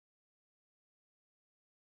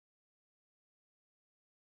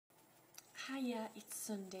Hiya, it's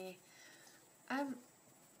Sunday. I'm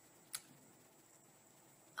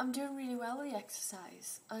doing really well with the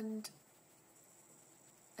exercise, and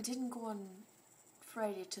I didn't go on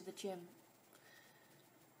Friday to the gym,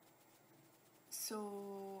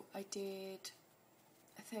 so I did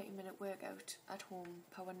a 30-minute workout at home,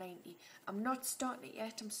 power 90. I'm not starting it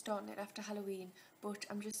yet, I'm starting it after Halloween, but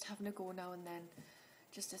I'm just having a go now and then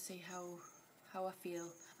just to see how I feel.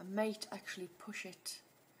 I might actually push it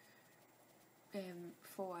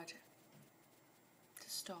forward to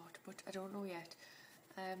start, but I don't know yet.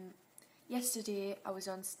 Yesterday I was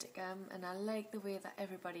on stickam and I like the way that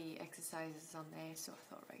everybody exercises on there, so I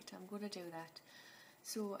thought, right, I'm going to do that.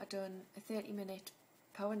 So I done a 30-minute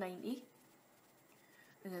power 90,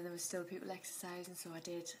 and then there was still people exercising, so I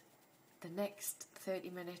did the next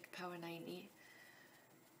 30-minute power 90,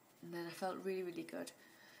 and then I felt really good.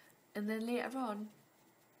 And then later on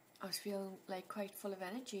I was feeling like quite full of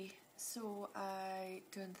energy, so I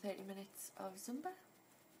done 30 minutes of Zumba,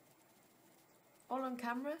 all on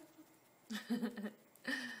camera.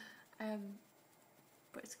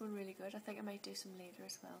 But it's going really good. I think I might do some later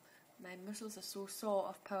as well. My muscles are so sore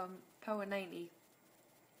of power 90,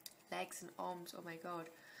 legs and arms, oh my god.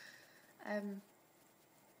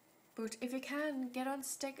 But if you can, get on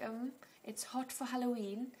stickam. It's hot for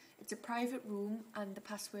Halloween. It's a private room and the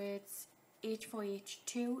password's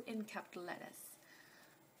H4H2 in capital letters.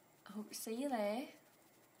 I hope to see you there.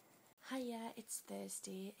 Hiya, it's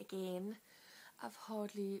Thursday again. I've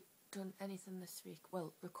hardly done anything this week.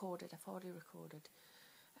 Well, recorded. I've hardly recorded.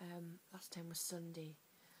 Last time was Sunday.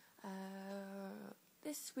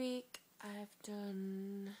 This week I've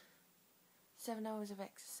done 7 hours of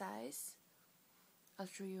exercise. I'll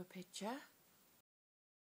show you a picture.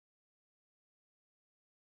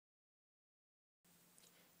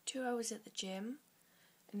 Two hours at the gym,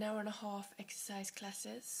 an hour and a half exercise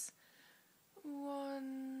classes,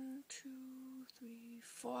 1, 2, 3,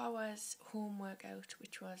 4 hours home workout,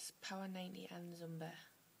 which was power 90 and Zumba.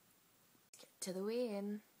 Get to the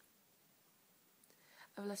weigh-in.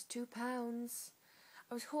 I've lost 2 pounds.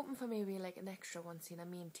 I was hoping for maybe like an extra one, seeing I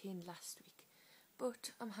maintained last week,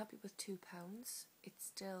 but I'm happy with 2 pounds. It's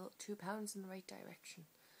still 2 pounds in the right direction.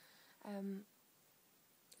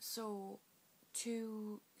 So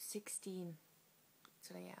 216, that's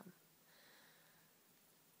what I am.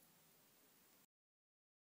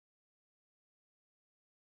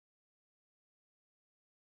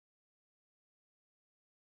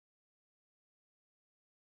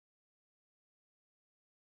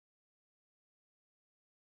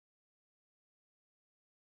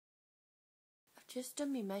 I've just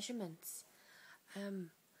done my measurements,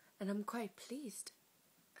 and I'm quite pleased.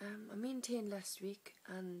 I maintained last week,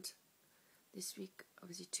 and this week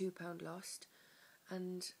obviously £2 lost,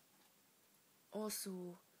 and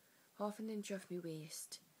also half an inch off my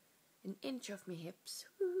waist, an inch off my hips,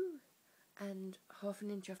 woohoo, and half an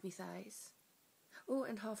inch off my thighs. Oh,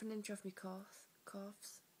 and half an inch off my calves.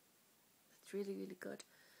 That's really good.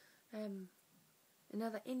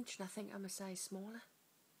 Another inch, and I think I'm a size smaller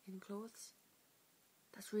in clothes.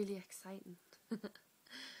 That's really exciting.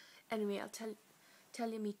 Anyway, I'll tell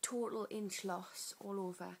you my total inch loss all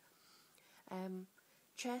over.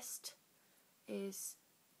 Chest is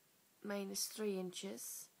 -3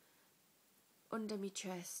 inches. Under my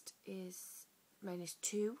chest is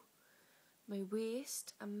 -2. My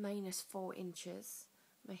waist I'm -4 inches.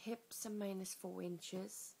 My hips are -4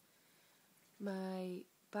 inches. My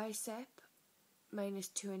bicep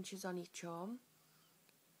 -2 inches on each arm.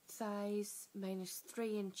 Thighs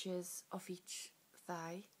 -3 inches off each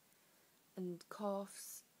thigh, and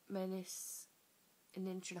calves -1.5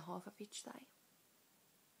 inches off each thigh.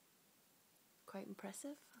 Quite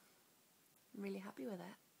impressive. I'm really happy with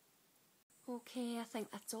that. Okay, I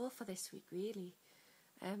think that's all for this week really.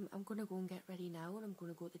 I'm going to go and get ready now, and I'm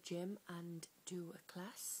going to go to the gym and do a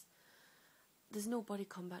class. There's no body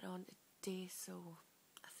combat on today, so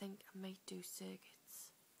I think I might do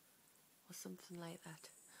circuits or something like that.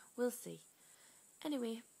 We'll see.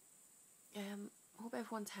 Anyway, hope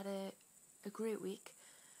everyone's had a great week,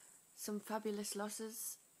 some fabulous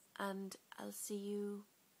losses, and I'll see you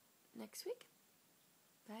next week.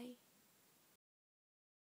 Bye.